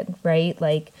kid, right?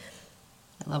 Like,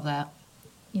 I love that.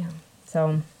 yeah.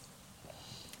 So,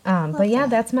 but yeah,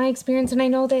 that's my experience. And I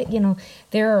know that,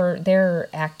 there are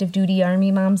active duty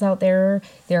Army moms out there.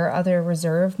 There are other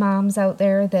reserve moms out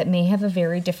there that may have a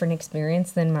very different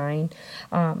experience than mine.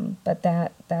 But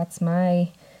that's my,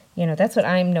 that's what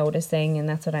I'm noticing, and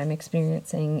that's what I'm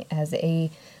experiencing as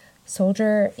a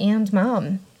soldier and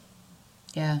mom.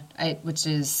 Yeah,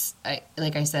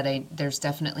 like I said, there's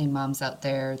definitely moms out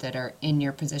there that are in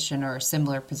your position or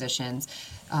similar positions,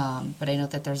 but I know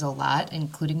that there's a lot,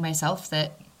 including myself,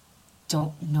 that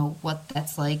don't know what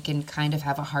that's like and kind of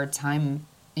have a hard time,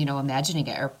 imagining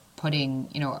it or putting,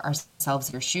 ourselves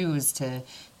in your shoes to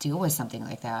deal with something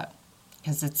like that,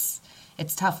 because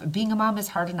it's tough. Being a mom is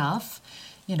hard enough.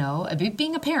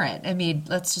 Being a parent, I mean,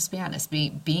 let's just be honest.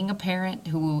 Being a parent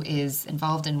who is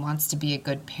involved and wants to be a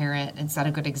good parent and set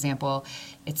a good example,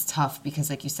 it's tough because,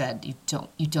 like you said, you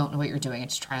don't know what you're doing.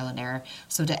 It's trial and error.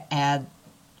 So to add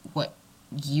what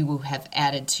you have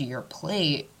added to your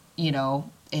plate,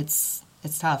 it's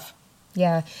tough.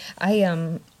 Yeah,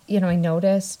 I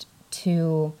noticed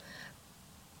too.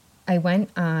 I went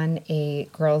on a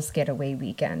girls' getaway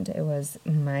weekend. It was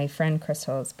my friend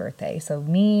Crystal's birthday. So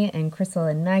me and Crystal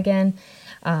and Megan,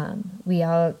 we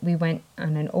went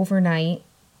on an overnight.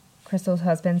 Crystal's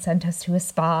husband sent us to a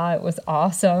spa. It was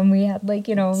awesome. We had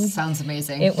Sounds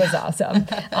amazing. It was awesome.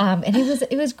 And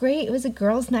it was great. It was a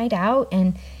girls' night out,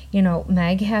 and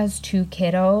Meg has 2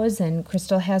 kiddos and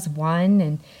Crystal has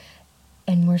 1,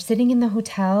 and we're sitting in the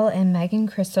hotel, and Meg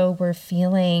and Crystal were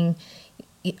feeling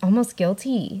almost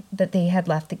guilty that they had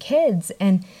left the kids,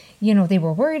 and they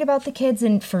were worried about the kids.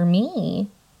 And for me,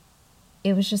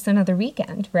 it was just another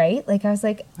weekend, right? Like, I was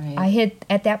like, right. I had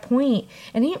at that point,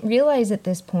 and I didn't realize at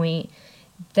this point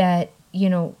that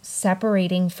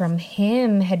separating from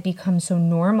him had become so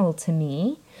normal to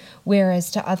me, whereas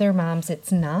to other moms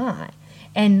it's not.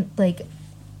 And like,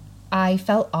 I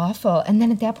felt awful. And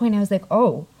then at that point I was like,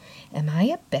 oh, am I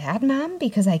a bad mom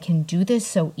because I can do this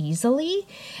so easily?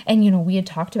 And, we had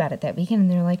talked about it that weekend,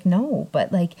 and they're like, no,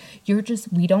 but like,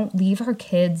 we don't leave our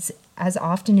kids as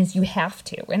often as you have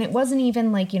to. And it wasn't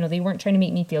even like, they weren't trying to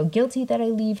make me feel guilty that I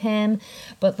leave him,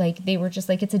 but like, they were just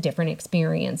like, it's a different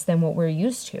experience than what we're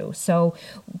used to. So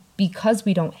because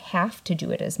we don't have to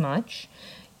do it as much,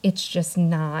 it's just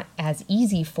not as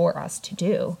easy for us to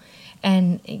do.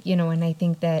 And, and I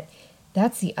think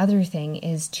that's the other thing,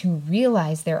 is to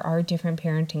realize there are different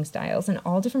parenting styles, and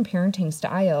all different parenting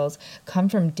styles come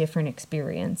from different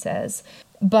experiences.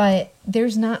 But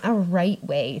there's not a right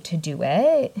way to do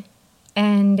it,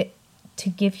 and to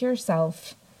give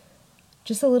yourself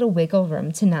just a little wiggle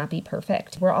room to not be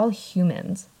perfect. We're all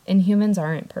humans, and humans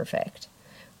aren't perfect.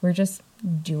 We're just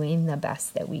doing the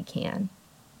best that we can.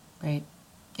 Right.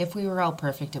 If we were all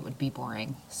perfect, it would be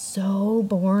boring. So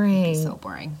boring. It'd be so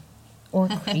boring. Or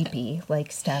creepy, like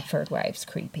Stepford Wives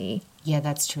creepy. Yeah,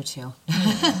 that's true too.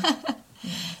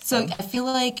 So I feel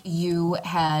like you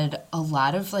had a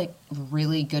lot of like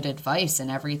really good advice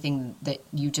and everything that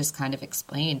you just kind of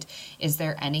explained. Is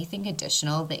there anything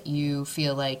additional that you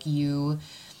feel like you,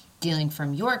 dealing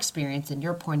from your experience and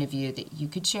your point of view, that you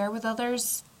could share with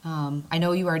others? I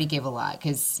know you already gave a lot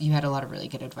because you had a lot of really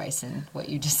good advice in what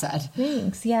you just said.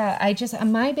 Thanks. Yeah,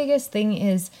 my biggest thing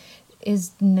is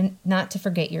not to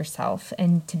forget yourself,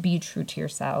 and to be true to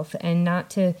yourself, and not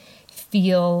to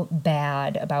feel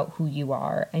bad about who you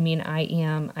are. I mean, I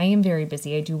am very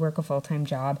busy. I do work a full-time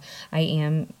job. I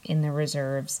am in the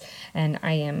reserves, and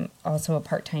I am also a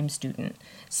part-time student.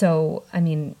 So, I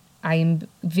mean, I am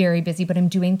very busy, but I'm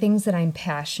doing things that I'm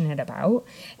passionate about,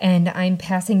 and I'm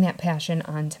passing that passion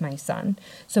on to my son.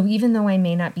 So even though I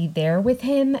may not be there with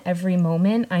him every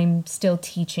moment, I'm still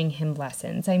teaching him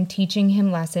lessons. I'm teaching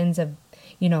him lessons of,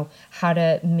 how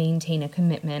to maintain a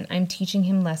commitment. I'm teaching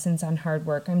him lessons on hard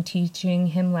work. I'm teaching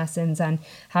him lessons on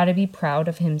how to be proud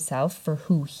of himself for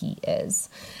who he is.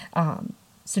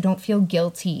 So don't feel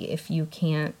guilty if you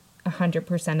can't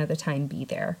 100% of the time be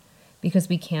there, because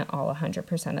we can't all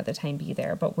 100% of the time be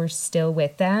there, but we're still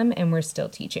with them and we're still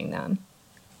teaching them.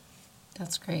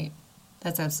 That's great.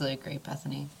 That's absolutely great,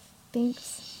 Bethany.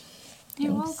 Thanks.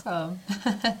 You're Thanks. welcome.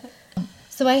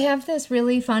 So I have this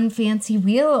really fun, fancy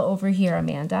wheel over here,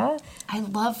 Amanda. I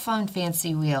love fun,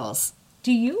 fancy wheels.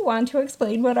 Do you want to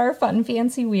explain what our fun,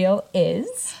 fancy wheel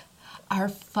is? Our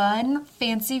fun,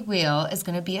 fancy wheel is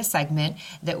going to be a segment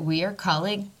that we are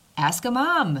calling Ask a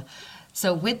Mom.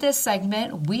 So with this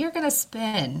segment, we are going to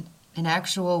spin an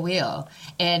actual wheel,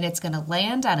 and it's going to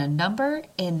land on a number,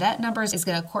 and that number is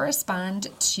going to correspond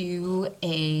to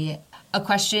a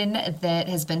question that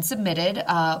has been submitted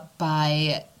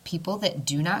by people that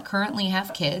do not currently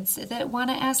have kids that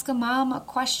want to ask a mom a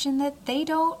question that they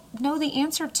don't know the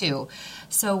answer to.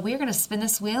 So we're going to spin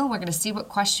this wheel, and we're going to see what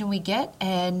question we get,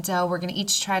 and we're going to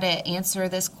each try to answer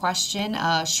this question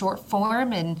short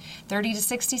form in 30 to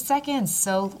 60 seconds.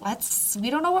 So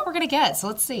we don't know what we're going to get, so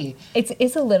let's see.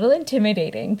 It's a little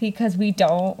intimidating because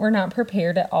we're not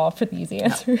prepared at all for these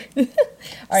answers. All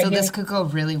right, so this could go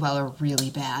really well or really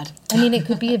bad. I mean, it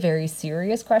could be a very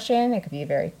serious question. It could be a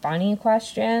very funny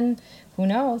question. Who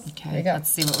knows? Okay, Here we go. let's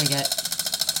see what we get.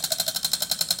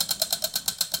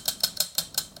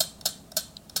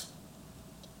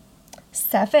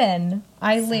 7.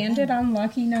 I landed on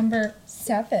lucky number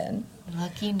 7.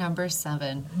 Lucky number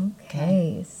 7.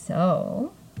 Okay,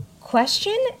 so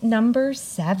question number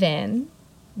 7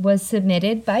 was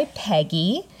submitted by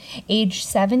Peggy, age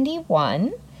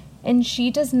 71, and she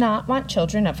does not want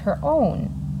children of her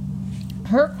own.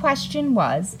 Her question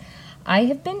was, I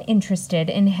have been interested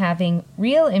in having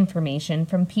real information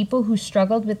from people who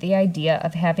struggled with the idea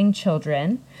of having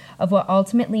children, of what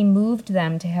ultimately moved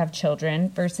them to have children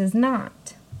versus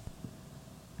not.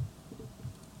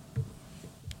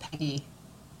 Peggy,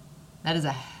 that is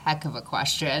a heck of a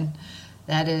question.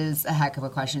 That is a heck of a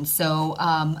question. So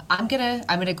I'm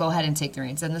gonna go ahead and take the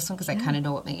reins on this one because I kind of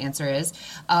know what my answer is.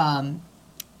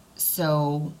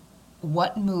 So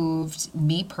what moved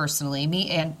me personally, me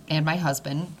and my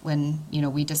husband, when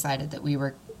we decided that we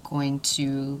were going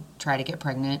to try to get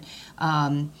pregnant,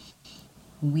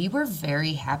 we were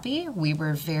very happy. We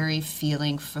were very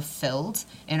feeling fulfilled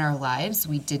in our lives.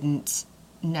 We didn't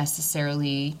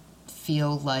necessarily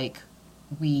feel like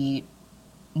we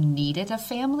needed a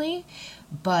family,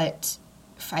 but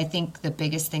I think the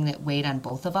biggest thing that weighed on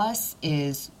both of us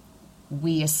is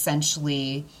we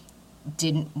essentially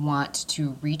didn't want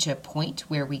to reach a point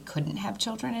where we couldn't have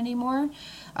children anymore,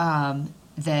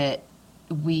 that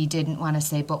we didn't want to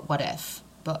say, but what if?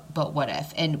 But what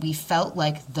if? And we felt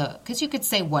like because you could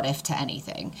say what if to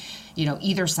anything,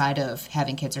 either side of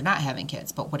having kids or not having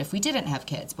kids. But what if we didn't have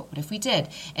kids? But what if we did?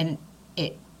 And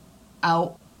I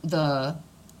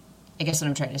guess what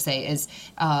I'm trying to say is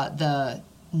the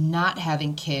not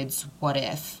having kids, what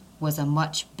if, was a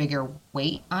much bigger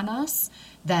weight on us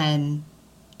than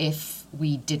if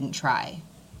we didn't try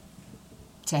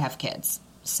to have kids.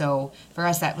 So for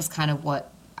us, that was kind of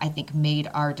what I think made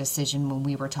our decision when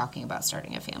we were talking about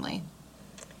starting a family.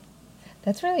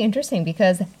 That's really interesting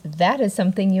because that is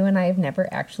something you and I have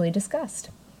never actually discussed.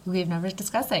 We've never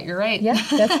discussed that. You're right. Yeah,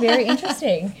 that's very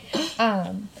interesting.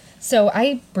 So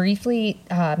I briefly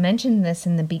mentioned this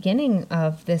in the beginning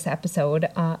of this episode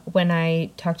when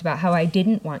I talked about how I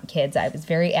didn't want kids. I was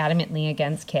very adamantly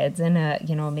against kids, and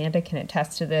Amanda can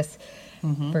attest to this.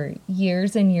 For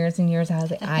years and years and years, I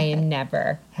was like, I am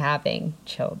never having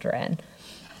children.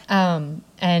 And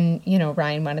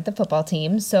Ryan wanted the football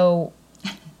team, so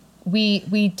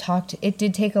we talked. It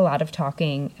did take a lot of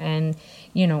talking, and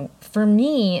for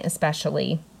me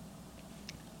especially,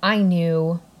 I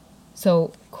knew.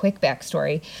 So, quick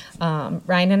backstory.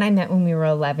 Ryan and I met when we were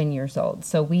 11 years old.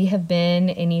 So, we have been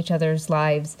in each other's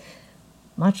lives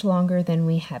much longer than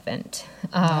we haven't.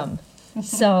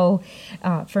 So,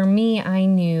 for me, I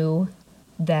knew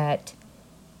that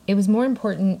it was more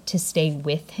important to stay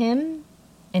with him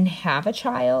and have a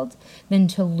child than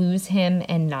to lose him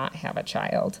and not have a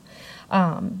child.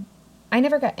 I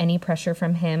never got any pressure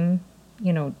from him,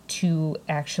 to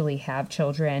actually have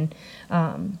children.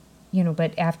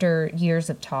 But after years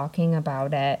of talking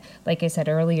about it, like I said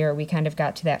earlier, we kind of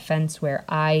got to that fence where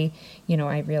I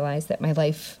realized that my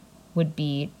life would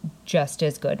be just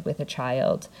as good with a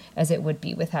child as it would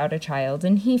be without a child.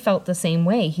 And he felt the same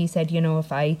way. He said,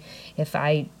 if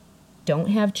I don't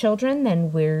have children,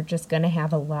 then we're just going to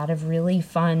have a lot of really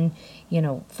fun,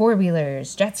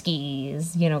 four-wheelers, jet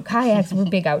skis, kayaks. We're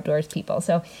big outdoors people.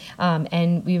 So,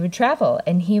 and we would travel,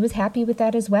 and he was happy with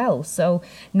that as well. So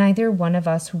neither one of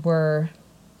us were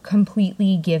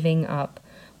completely giving up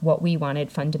what we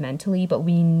wanted fundamentally, but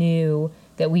we knew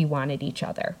that we wanted each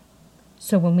other.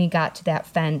 So when we got to that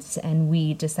fence and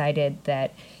we decided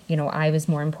that, I was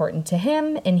more important to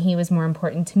him and he was more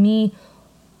important to me,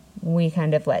 we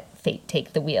kind of let fate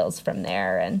take the wheels from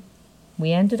there, and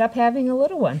we ended up having a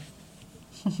little one.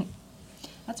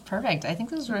 That's perfect. I think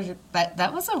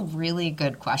that was a really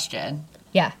good question.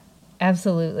 Yeah,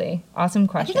 absolutely. Awesome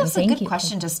question. I think that's a good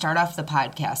question to start off the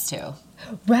podcast, too.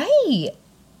 Right.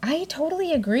 I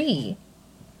totally agree.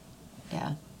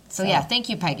 Yeah. So yeah, thank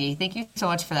you, Peggy. Thank you so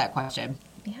much for that question.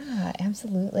 Yeah,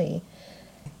 absolutely.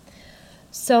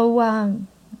 So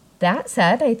that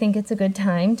said, I think it's a good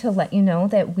time to let you know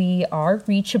that we are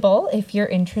reachable if you're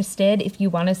interested. If you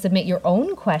want to submit your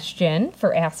own question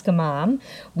for Ask a Mom,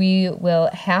 we will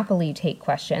happily take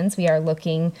questions. We are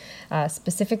looking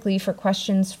specifically for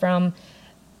questions from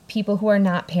people who are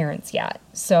not parents yet.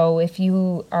 So if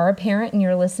you are a parent and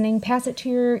you're listening, pass it to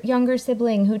your younger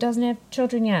sibling who doesn't have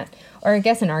children yet. Or I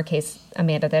guess in our case,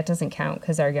 Amanda, that doesn't count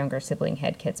because our younger sibling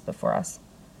had kids before us.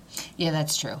 Yeah,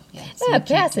 that's true. Yeah, so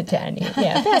pass it to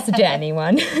pass it to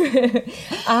anyone.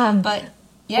 But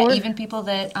yeah, or even people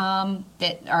that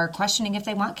that are questioning if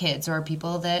they want kids, or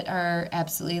people that are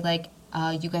absolutely like,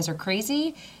 you guys are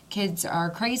crazy. Kids are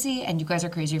crazy, and you guys are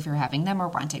crazy if you're having them or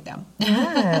wanting them.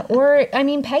 Yeah. Or, I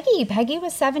mean, Peggy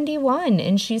was 71,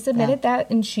 and she submitted that,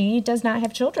 and she does not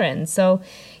have children. So,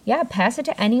 yeah, pass it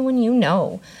to anyone you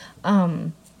know.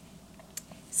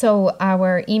 So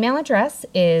our email address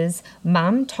is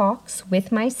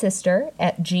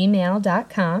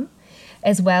momtalkswithmysister@gmail.com.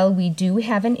 As well, we do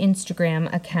have an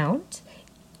Instagram account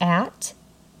at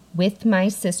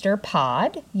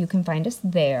withmysisterpod. You can find us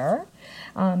there.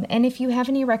 And if you have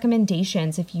any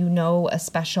recommendations, if you know a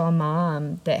special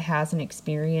mom that has an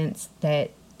experience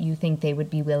that you think they would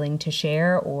be willing to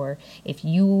share, or if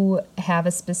you have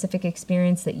a specific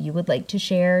experience that you would like to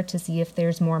share to see if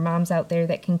there's more moms out there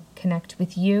that can connect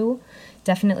with you,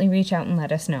 definitely reach out and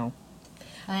let us know.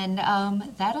 And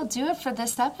that'll do it for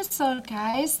this episode,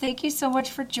 guys. Thank you so much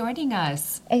for joining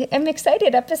us. I'm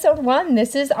excited. Episode 1.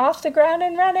 This is off the ground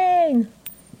and running.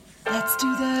 Let's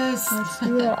do this. Let's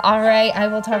do it. All right. I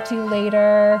will talk to you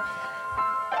later.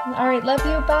 All right. Love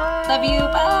you. Bye. Love you.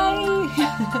 Bye.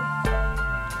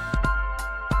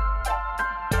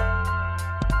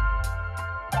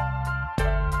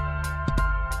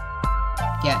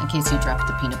 Yeah, in case you dropped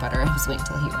the peanut butter. I was waiting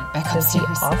until he went back upstairs.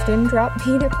 Does he often drop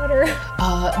peanut butter?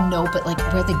 No, but like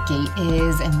where the gate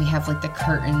is, and we have like the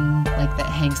curtain like that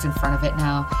hangs in front of it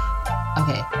now.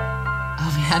 Okay,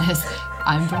 I'll be honest.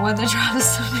 I'm the one that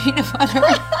drops the peanut butter.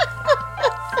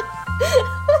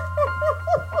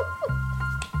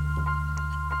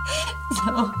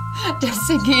 So,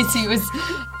 just in case he was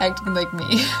acting like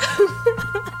me.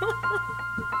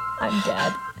 I'm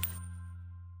dead.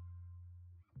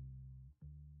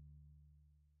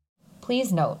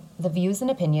 Please note, the views and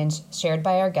opinions shared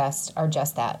by our guests are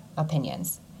just that,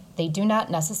 opinions. They do not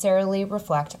necessarily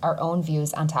reflect our own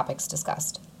views on topics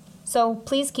discussed. So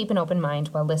please keep an open mind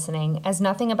while listening, as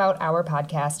nothing about our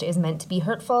podcast is meant to be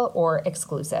hurtful or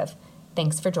exclusive.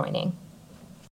 Thanks for joining.